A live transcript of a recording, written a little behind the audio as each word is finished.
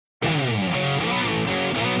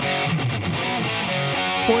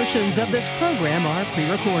Portions of this program are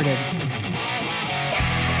pre-recorded.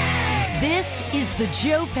 This is the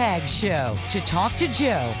Joe Pags Show. To talk to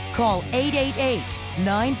Joe, call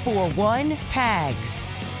 888-941-PAGS.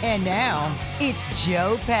 And now, it's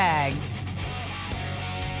Joe Pags.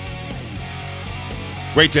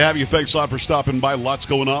 Great to have you. Thanks a lot for stopping by. Lots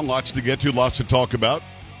going on, lots to get to, lots to talk about.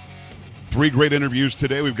 3 great interviews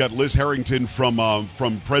today. We've got Liz Harrington from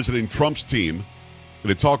President Trump's team.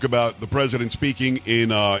 Going to talk about the president speaking in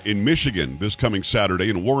Michigan this coming Saturday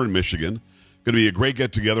in Warren, Michigan. Going to be a great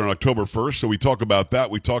get-together on October 1st. So we talk about that.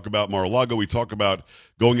 We talk about Mar-a-Lago. We talk about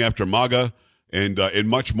going after MAGA and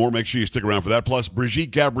much more. Make sure you stick around for that. Plus, Brigitte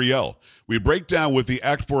Gabriel. We break down with the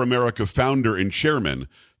Act for America founder and chairman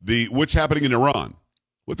what's happening in Iran.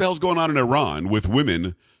 What the hell's going on in Iran with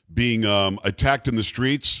women being attacked in the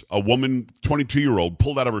streets? A woman, 22-year-old,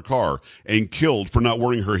 pulled out of her car and killed for not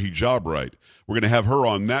wearing her hijab right. We're going to have her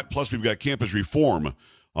on that. Plus, we've got campus reform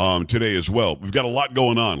today as well. We've got a lot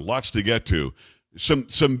going on, lots to get to. Some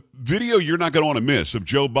video you're not going to want to miss of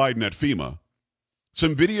Joe Biden at FEMA.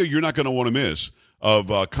 Some video you're not going to want to miss of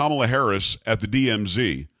Kamala Harris at the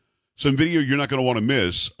DMZ. Some video you're not going to want to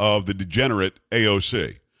miss of the degenerate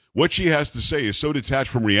AOC. What she has to say is so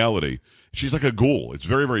detached from reality. She's like a ghoul. It's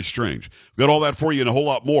very, very strange. We've got all that for you and a whole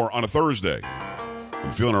lot more on a Thursday.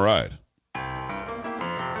 I'm feeling all right.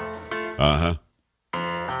 Uh-huh.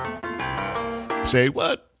 Say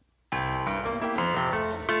what?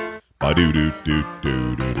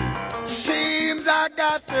 Ba-do-do-do-do-do-do. Seems I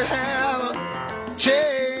got to have a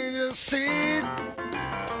change of scene.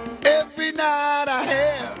 Every night I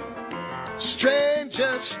have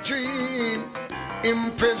strangest dream.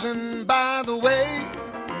 Imprisoned by the way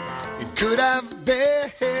it could have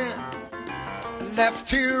been. Left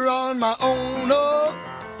here on my own, oh,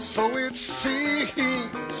 so it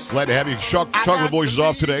seems. Glad to have you. Chocolate Voice is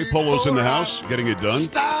off today. Polo's in the house, getting it done.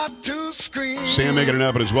 Sam making it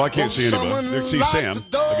happen as well. I can't see anybody. There, see Sam.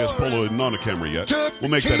 I guess Polo isn't on the camera yet.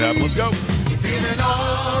 We'll make that happen. Let's go. Feeling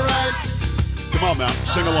all right. Come on, Mount.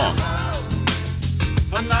 Sing along.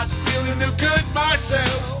 I'm not feeling too good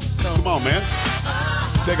myself. Come on, man.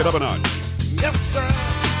 Take it up a notch. Yes, sir.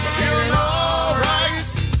 Feeling all right.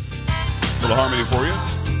 Little harmony for you.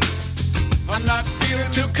 I'm not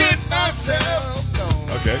feeling too good myself.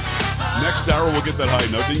 Okay. Next hour, we'll get that high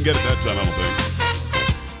note. Didn't get it that time, I don't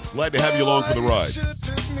think. Glad to have you along for the ride.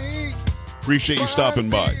 Appreciate you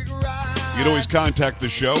stopping by. You can always contact the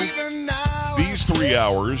show. These 3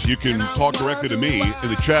 hours, you can talk directly to me in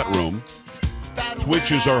the chat room.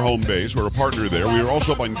 Twitch is our home base. We're a partner there. We are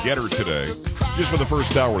also up on Getter today, just for the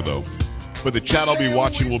first hour, though. But the chat I'll be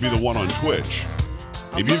watching will be the one on Twitch.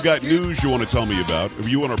 If you've got news you want to tell me about, if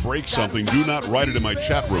you want to break something, do not write it in my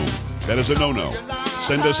chat room. That is a no-no.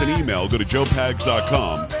 Send us an email. Go to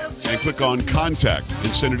joepags.com and click on Contact and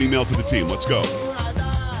send an email to the team. Let's go.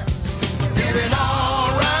 Feeling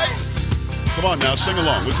all right. Come on now, sing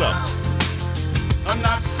along. What's up? I'm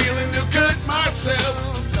not feeling too good myself.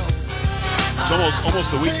 It's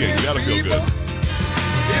almost the weekend. You got to feel good.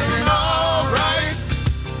 Feeling all right.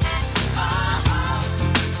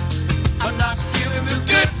 I'm not feeling too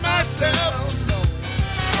good myself.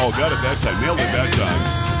 Oh, got it that time. Nailed it that time.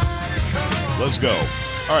 Let's go.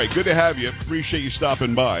 All right, good to have you. Appreciate you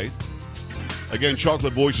stopping by. Again,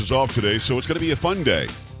 Chocolate Voice is off today, so it's going to be a fun day.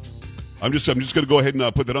 I'm just going to go ahead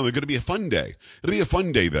and put that on. It's going to be a fun day. It'll be a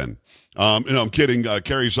fun day then. I'm kidding.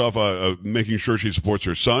 Carrie's off making sure she supports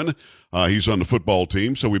her son. He's on the football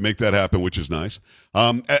team, so we make that happen, which is nice.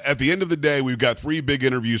 At the end of the day, we've got 3 big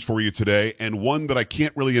interviews for you today, and one that I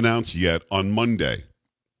can't really announce yet on Monday.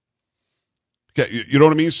 Okay, you know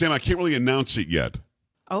what I mean, Sam? I can't really announce it yet.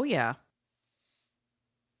 Oh, yeah.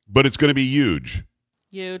 But it's going to be huge.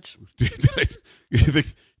 Huge. You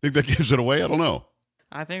think that gives it away? I don't know.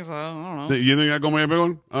 I think so. I don't know. You think that's going to be a big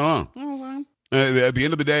one? I don't know. At the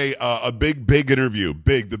end of the day, a big interview,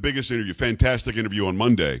 the biggest interview, fantastic interview on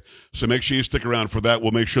Monday. So make sure you stick around for that.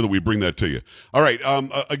 We'll make sure that we bring that to you. All right.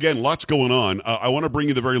 Again, lots going on. I want to bring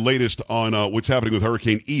you the very latest on what's happening with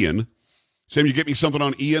Hurricane Ian. Sam, you get me something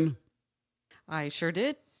on Ian? I sure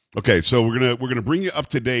did. Okay, so we're gonna bring you up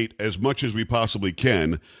to date as much as we possibly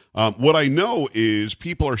can. What I know is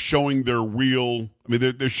people are showing their real. I mean,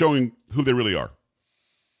 they're showing who they really are.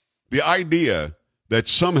 The idea that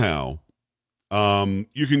somehow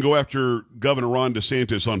you can go after Governor Ron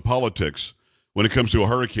DeSantis on politics when it comes to a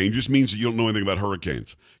hurricane just means that you don't know anything about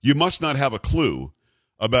hurricanes. You must not have a clue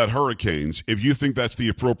about hurricanes if you think that's the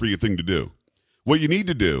appropriate thing to do. What you need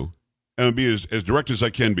to do, and I'll be as direct as I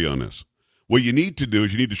can be on this, what you need to do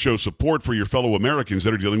is you need to show support for your fellow Americans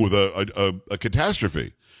that are dealing with a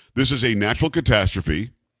catastrophe. This is a natural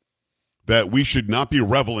catastrophe that we should not be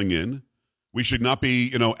reveling in. We should not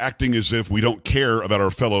be, acting as if we don't care about our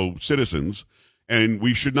fellow citizens, and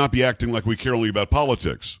we should not be acting like we care only about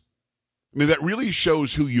politics. I mean, that really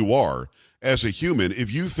shows who you are as a human if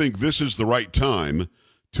you think this is the right time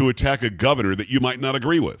to attack a governor that you might not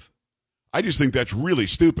agree with. I just think that's really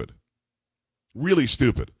stupid. Really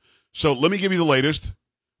stupid. So let me give you the latest.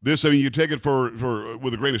 This, you take it for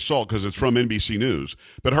with a grain of salt because it's from NBC News.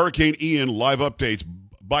 But Hurricane Ian live updates.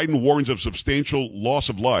 Biden warns of substantial loss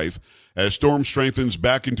of life as storm strengthens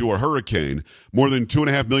back into a hurricane. More than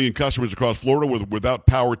 2.5 million customers across Florida were without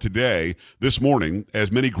power this morning, as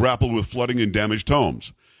many grappled with flooding and damaged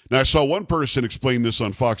homes. Now, I saw one person explain this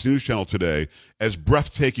on Fox News Channel today as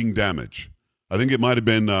breathtaking damage. I think it might have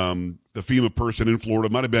been the FEMA person in Florida.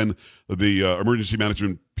 It might have been the emergency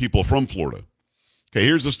management people from Florida. Okay,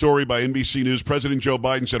 here's the story by NBC News. President Joe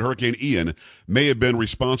Biden said Hurricane Ian may have been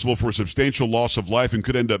responsible for a substantial loss of life and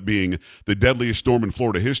could end up being the deadliest storm in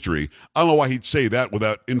Florida history. I don't know why he'd say that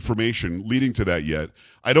without information leading to that yet.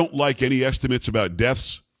 I don't like any estimates about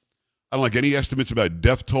deaths. I don't like any estimates about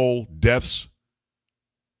death toll, deaths,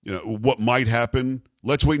 what might happen.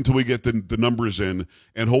 Let's wait until we get the numbers in,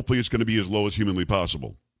 and hopefully it's going to be as low as humanly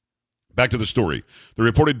possible. Back to the story. The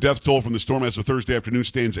reported death toll from the storm as of Thursday afternoon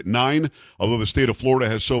stands at 9, although the state of Florida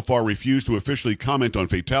has so far refused to officially comment on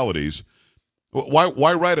fatalities.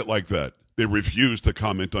 Why write it like that? They refuse to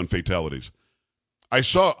comment on fatalities. I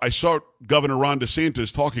saw Governor Ron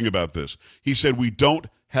DeSantis talking about this. He said, we don't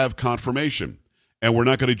have confirmation, and we're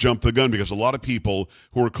not going to jump the gun because a lot of people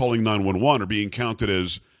who are calling 911 are being counted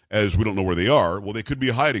as we don't know where they are. Well, they could be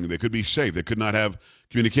hiding. They could be safe. They could not have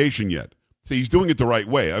communication yet. So he's doing it the right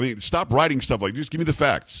way. I mean, stop writing stuff like, just give me the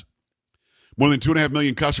facts. More than 2.5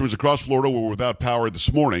 million customers across Florida were without power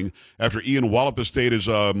this morning after Ian walloped the state as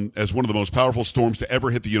one of the most powerful storms to ever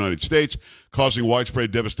hit the United States, causing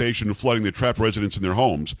widespread devastation and flooding that trapped residents in their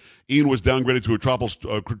homes. Ian was downgraded to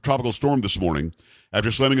a tropical storm this morning after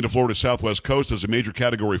slamming into Florida's southwest coast as a major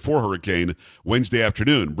Category 4 hurricane Wednesday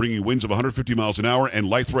afternoon, bringing winds of 150 miles an hour and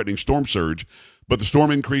life-threatening storm surge. But the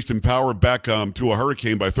storm increased in power back to a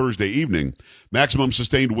hurricane by Thursday evening. Maximum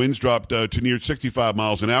sustained winds dropped to near 65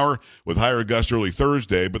 miles an hour, with higher gusts early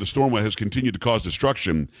Thursday, but the storm has continued to cause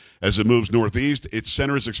destruction as it moves northeast. Its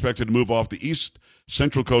center is expected to move off the east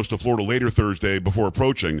central coast of Florida later Thursday before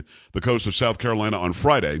approaching the coast of South Carolina on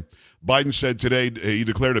Friday. Biden said today he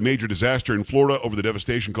declared a major disaster in Florida over the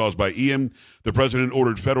devastation caused by Ian. The president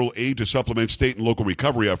ordered federal aid to supplement state and local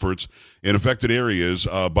recovery efforts in affected areas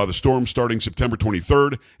by the storm starting September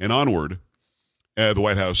 23rd and onward, the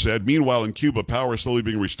White House said. Meanwhile, in Cuba, power is slowly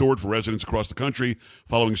being restored for residents across the country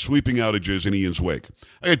following sweeping outages in Ian's wake.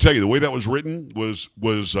 I got to tell you, the way that was written was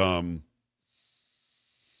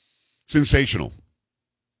sensational.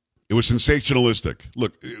 It was sensationalistic.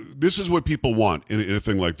 Look, this is what people want in a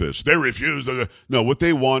thing like this. They refuse. No, what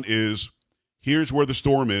they want is, here's where the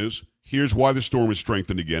storm is. Here's why the storm is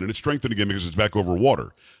strengthened again. And it's strengthened again because it's back over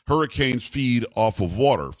water. Hurricanes feed off of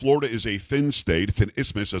water. Florida is a thin state. It's an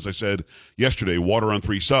isthmus, as I said yesterday, water on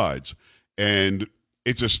three sides. And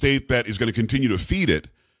it's a state that is going to continue to feed it.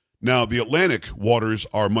 Now, the Atlantic waters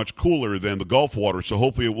are much cooler than the Gulf water, so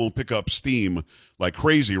hopefully it won't pick up steam like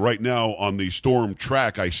crazy. Right now on the storm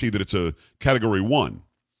track, I see that it's a Category 1.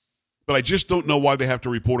 But I just don't know why they have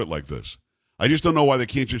to report it like this. I just don't know why they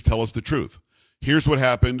can't just tell us the truth. Here's what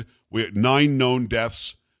happened. We had 9 known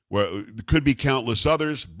deaths. There could be countless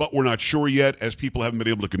others, but we're not sure yet as people haven't been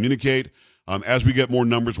able to communicate. As we get more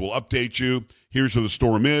numbers, we'll update you. Here's where the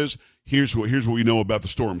storm is. Here's what we know about the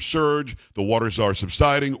storm surge. The waters are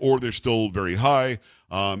subsiding, or they're still very high.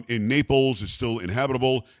 In Naples, it's still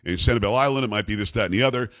inhabitable. In Sanibel Island, it might be this, that, and the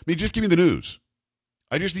other. I mean, just give me the news.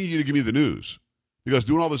 I just need you to give me the news. Because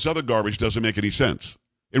doing all this other garbage doesn't make any sense.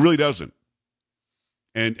 It really doesn't.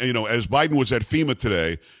 And as Biden was at FEMA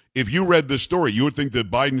today, if you read this story, you would think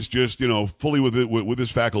that Biden's just, fully with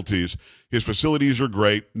his faculties. His facilities are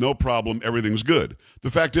great. No problem. Everything's good. The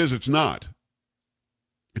fact is, it's not.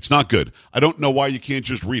 It's not good. I don't know why you can't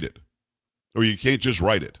just read it. Or you can't just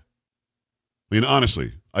write it. I mean,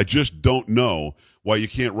 honestly, I just don't know why you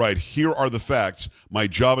can't write, here are the facts. My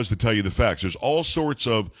job is to tell you the facts. There's all sorts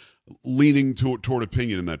of leaning toward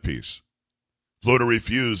opinion in that piece. Florida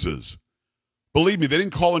refuses. Believe me, they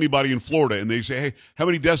didn't call anybody in Florida and they say, hey, how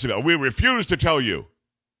many deaths have you? We refuse to tell you.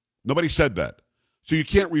 Nobody said that. So you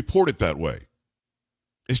can't report it that way.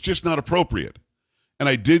 It's just not appropriate. And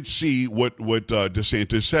I did see what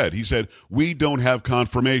DeSantis said. He said, we don't have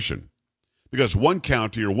confirmation. Because one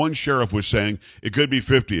county or one sheriff was saying it could be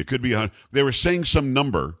 50, it could be 100. They were saying some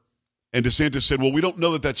number. And DeSantis said, well, we don't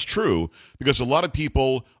know that that's true because a lot of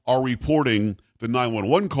people are reporting the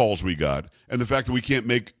 911 calls we got and the fact that we can't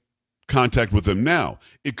make contact with them now.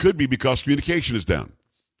 It could be because communication is down.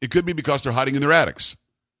 It could be because they're hiding in their attics.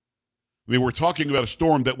 I mean, we're talking about a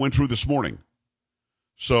storm that went through this morning.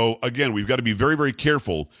 So, again, we've got to be very, very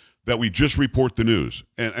careful that we just report the news.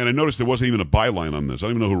 And I noticed there wasn't even a byline on this. I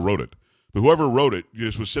don't even know who wrote it. But whoever wrote it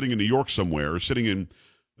just was sitting in New York somewhere or sitting in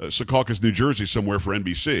Secaucus, New Jersey somewhere for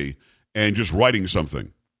NBC and just writing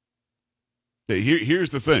something. Here's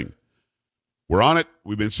the thing. We're on it.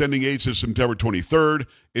 We've been sending aid since September 23rd.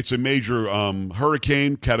 It's a major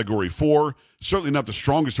hurricane, Category 4. Certainly not the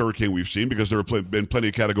strongest hurricane we've seen because there have been plenty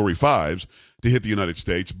of Category 5s to hit the United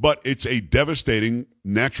States. But it's a devastating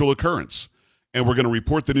natural occurrence. And we're going to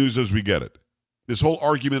report the news as we get it. This whole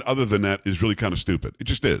argument other than that is really kind of stupid. It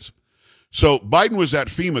just is. So Biden was at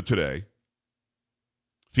FEMA today.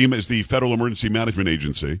 FEMA is the Federal Emergency Management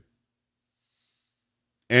Agency.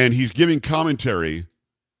 And he's giving commentary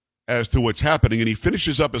as to what's happening, and he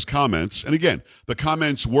finishes up his comments. And again, the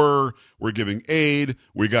comments were, we're giving aid,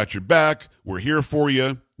 we got your back, we're here for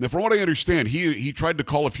you. Now, from what I understand, he tried to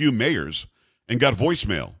call a few mayors and got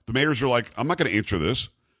voicemail. The mayors are like, I'm not going to answer this.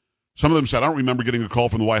 Some of them said, I don't remember getting a call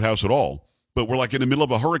from the White House at all, but we're like in the middle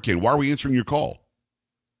of a hurricane. Why are we answering your call?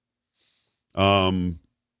 Do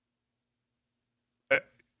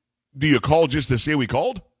you call just to say we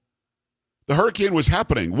called? The hurricane was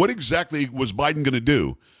happening. What exactly was Biden going to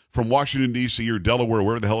do from Washington, D.C. or Delaware,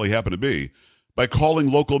 wherever the hell he happened to be, by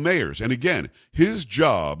calling local mayors? And again, his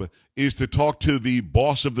job is to talk to the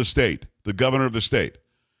boss of the state, the governor of the state.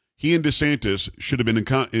 He and DeSantis should have been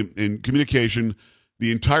in communication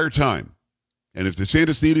the entire time. And if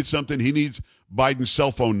DeSantis needed something, he needs Biden's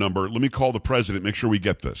cell phone number. Let me call the president, make sure we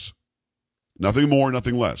get this. Nothing more,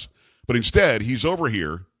 nothing less. But instead, he's over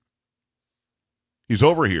here.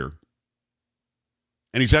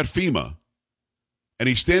 And he's at FEMA, and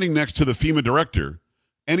he's standing next to the FEMA director,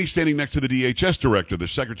 and he's standing next to the DHS director, the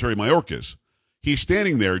Secretary Mayorkas. He's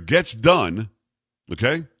standing there, gets done,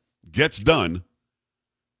 and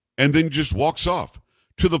then just walks off.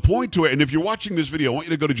 To the point to it, and if you're watching this video, I want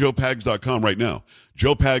you to go to joepags.com right now,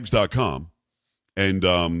 joepags.com, and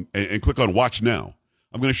click on Watch Now.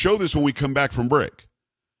 I'm going to show this when we come back from break.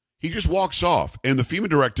 He just walks off, and the FEMA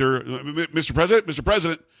director, Mr.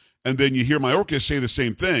 President, and then you hear Mayorkas say the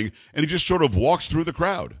same thing, and he just sort of walks through the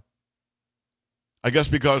crowd. I guess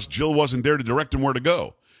because Jill wasn't there to direct him where to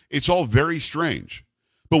go. It's all very strange.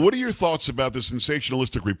 But what are your thoughts about the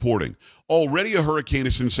sensationalistic reporting? Already a hurricane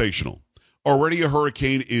is sensational. Already a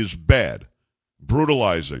hurricane is bad,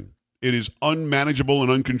 brutalizing. It is unmanageable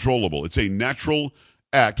and uncontrollable. It's a natural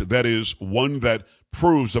act that is one that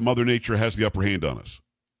proves that Mother Nature has the upper hand on us.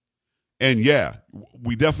 And yeah,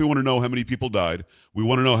 we definitely want to know how many people died. We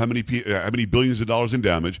want to know how many billions of dollars in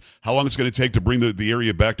damage, how long it's going to take to bring the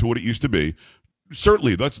area back to what it used to be.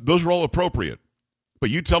 Certainly, those are all appropriate.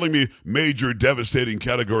 But you telling me major devastating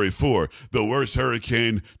Category 4, the worst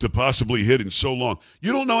hurricane to possibly hit in so long,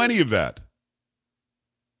 you don't know any of that.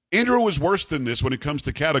 Andrew was worse than this when it comes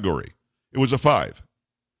to category. It was a 5.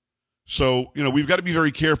 So, we've got to be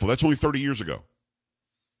very careful. That's only 30 years ago.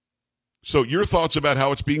 So your thoughts about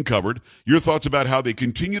how it's being covered, your thoughts about how they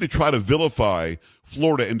continue to try to vilify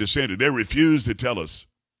Florida and DeSantis. They refuse to tell us.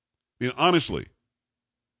 Honestly,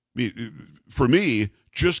 for me,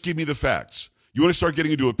 just give me the facts. You want to start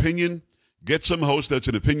getting into opinion? Get some host that's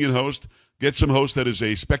an opinion host. Get some host that is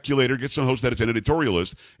a speculator. Get some host that is an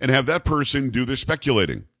editorialist. And have that person do their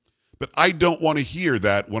speculating. But I don't want to hear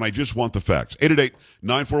that when I just want the facts.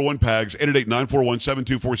 888-941-PAGS,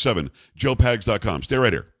 888-941-7247, joepags.com. Stay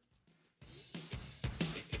right here.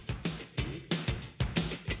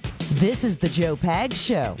 This is the Joe Pags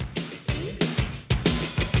Show.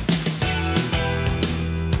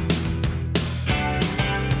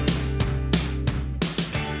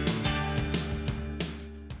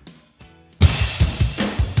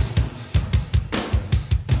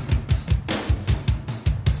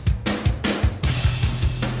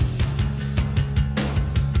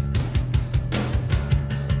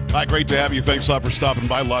 Hi, great to have you. Thanks a lot for stopping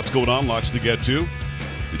by. Lots going on, lots to get to.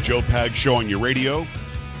 The Joe Pags Show on your radio,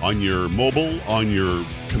 on your mobile, on your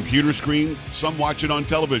computer screen. Some watch it on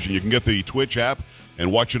television. You can get the Twitch app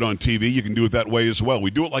and watch it on TV. You can do it that way as well.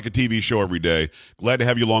 We do it like a TV show every day. Glad to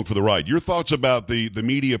have you along for the ride. Your thoughts about the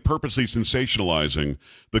media purposely sensationalizing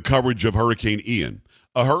the coverage of Hurricane Ian.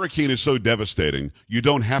 A hurricane is so devastating, you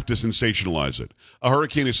don't have to sensationalize it. A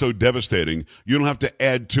hurricane is so devastating, you don't have to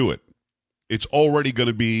add to it. It's already going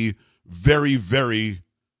to be very, very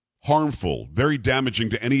harmful, very damaging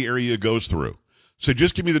to any area it goes through. So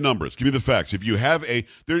just give me the numbers. Give me the facts. If you have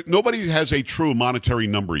nobody has a true monetary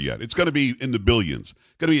number yet. It's going to be in the billions.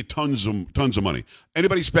 It's going to be tons of money.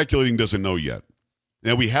 Anybody speculating doesn't know yet.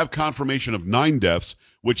 Now, we have confirmation of 9 deaths,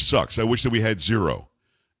 which sucks. I wish that we had 0.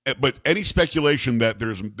 But any speculation that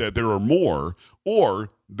there are more, or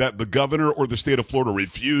that the governor or the state of Florida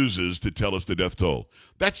refuses to tell us the death toll,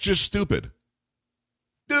 that's just stupid.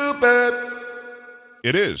 Stupid.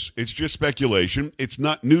 It is. It's just speculation. It's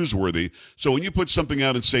not newsworthy. So when you put something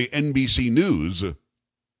out and say NBC News,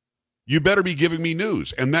 you better be giving me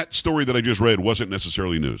news. And that story that I just read wasn't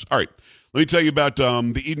necessarily news. All right. Let me tell you about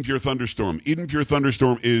the Eden Pure Thunderstorm. Eden Pure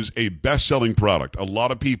Thunderstorm is a best-selling product. A lot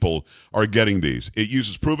of people are getting these. It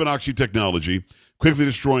uses proven oxy technology, quickly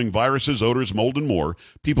destroying viruses, odors, mold, and more.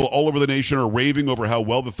 People all over the nation are raving over how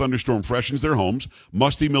well the Thunderstorm freshens their homes.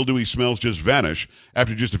 Musty, mildewy smells just vanish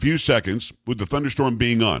after just a few seconds with the Thunderstorm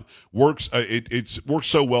being on. It works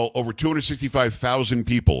so well, over 265,000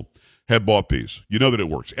 people have bought these. You know that it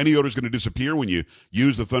works. Any odor is going to disappear when you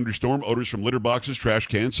use the Thunderstorm. Odors from litter boxes, trash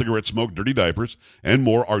cans, cigarette smoke, dirty diapers, and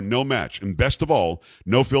more are no match. And best of all,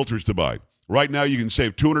 no filters to buy. Right now, you can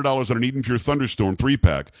save $200 on an Eden Pure Thunderstorm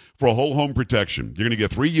 3-pack for a whole home protection. You're going to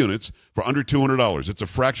get 3 units for under $200. It's a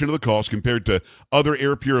fraction of the cost compared to other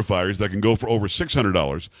air purifiers that can go for over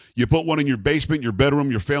 $600. You put one in your basement, your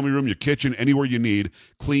bedroom, your family room, your kitchen, anywhere you need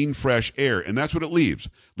clean, fresh air. And that's what it leaves.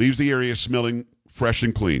 Leaves the area smelling fresh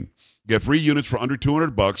and clean. Get 3 units for under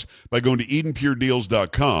 $200 by going to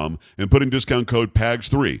EdenPureDeals.com and put in discount code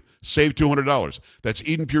PAGS3. Save $200. That's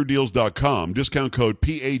EdenPureDeals.com. Discount code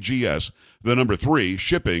PAGS, the number 3.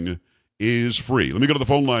 Shipping is free. Let me go to the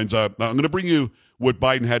phone lines. I'm going to bring you what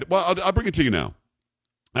Biden had. Well, I'll bring it to you now.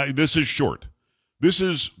 This is short. This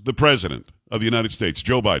is the president of the United States,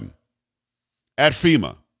 Joe Biden, at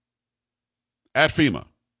FEMA.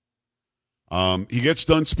 He gets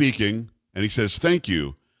done speaking, and he says, thank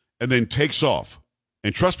you, and then takes off.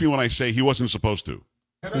 And trust me when I say he wasn't supposed to.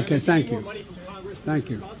 Okay, thank you.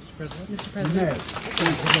 Thank you. Mr. President.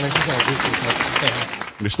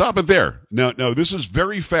 Let me stop it there. Now, this is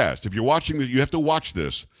very fast. If you're watching this, you have to watch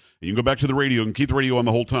this. And you can go back to the radio and keep the radio on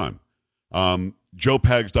the whole time.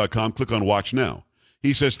 JoePags.com, click on Watch Now.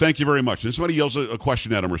 He says, thank you very much. And somebody yells a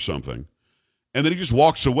question at him or something. And then he just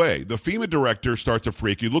walks away. The FEMA director starts to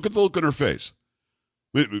freak. You look at the look on her face.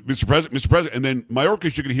 Mr. President, and then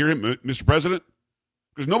Mayorkas, you can hear him, Mr. President,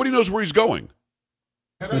 because nobody knows where he's going.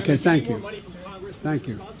 Okay, thank you. Thank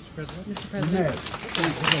you. Mr. President.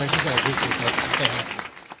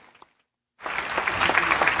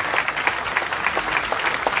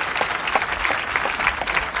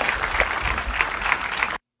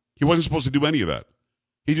 He wasn't supposed to do any of that.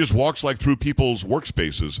 He just walks like through people's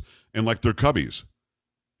workspaces and like their cubbies.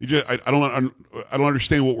 I don't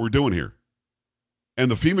understand what we're doing here. And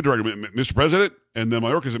the FEMA director, Mr. President, and then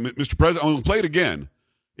Mayorkas said, Mr. President, I'm going to play it again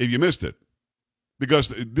if you missed it. Because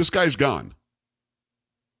this guy's gone.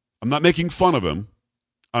 I'm not making fun of him.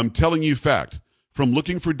 I'm telling you fact. From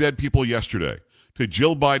looking for dead people yesterday to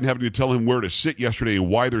Jill Biden having to tell him where to sit yesterday and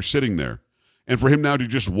why they're sitting there. And for him now to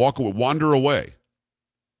just wander away.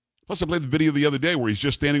 Plus, I played the video the other day where he's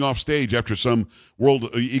just standing off stage after some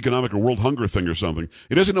world economic or world hunger thing or something.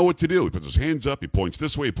 He doesn't know what to do. He puts his hands up. He points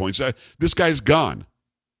this way. He points that. This guy's gone.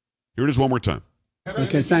 Here it is one more time.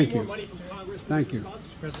 Okay, thank you. Thank you.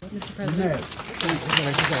 Mr. President.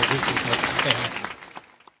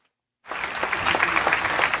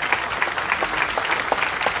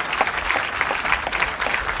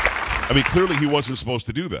 I mean, clearly he wasn't supposed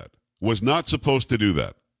to do that. Was not supposed to do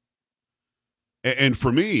that. And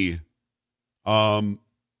for me,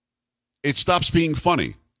 it stops being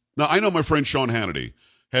funny. Now, I know my friend Sean Hannity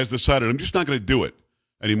has decided I'm just not going to do it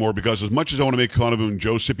anymore because as much as I want to make fun of him,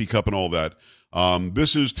 Joe Sippy Cup and all that,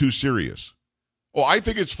 this is too serious. Oh, I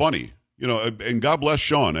think it's funny, and God bless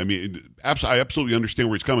Sean. I mean, I absolutely understand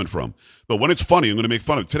where he's coming from. But when it's funny, I'm going to make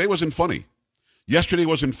fun of it. Today wasn't funny. Yesterday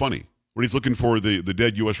wasn't funny when he's looking for the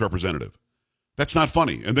dead U.S. representative. That's not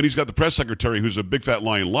funny. And then he's got the press secretary who's a big fat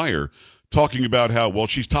lying liar talking about how, well,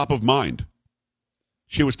 she's top of mind.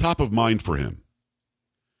 She was top of mind for him.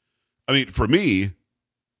 I mean, for me,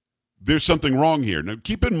 there's something wrong here. Now,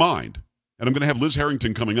 keep in mind, and I'm going to have Liz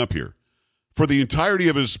Harrington coming up here, for the entirety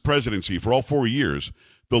of his presidency, for all 4 years,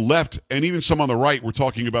 the left and even some on the right were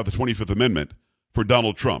talking about the 25th Amendment for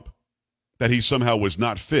Donald Trump, that he somehow was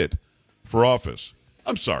not fit for office.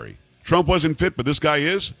 I'm sorry. Trump wasn't fit, but this guy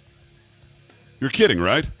is? You're kidding,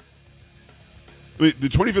 right? I mean, the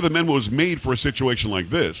 25th Amendment was made for a situation like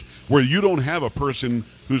this, where you don't have a person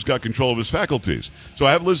who's got control of his faculties. So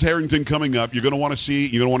I have Liz Harrington coming up. You're going to want to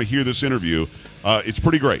you're going to want to hear this interview. It's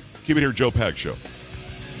pretty great. Keep it here, Joe Pags Show.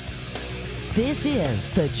 This is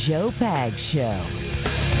the Joe Pags Show.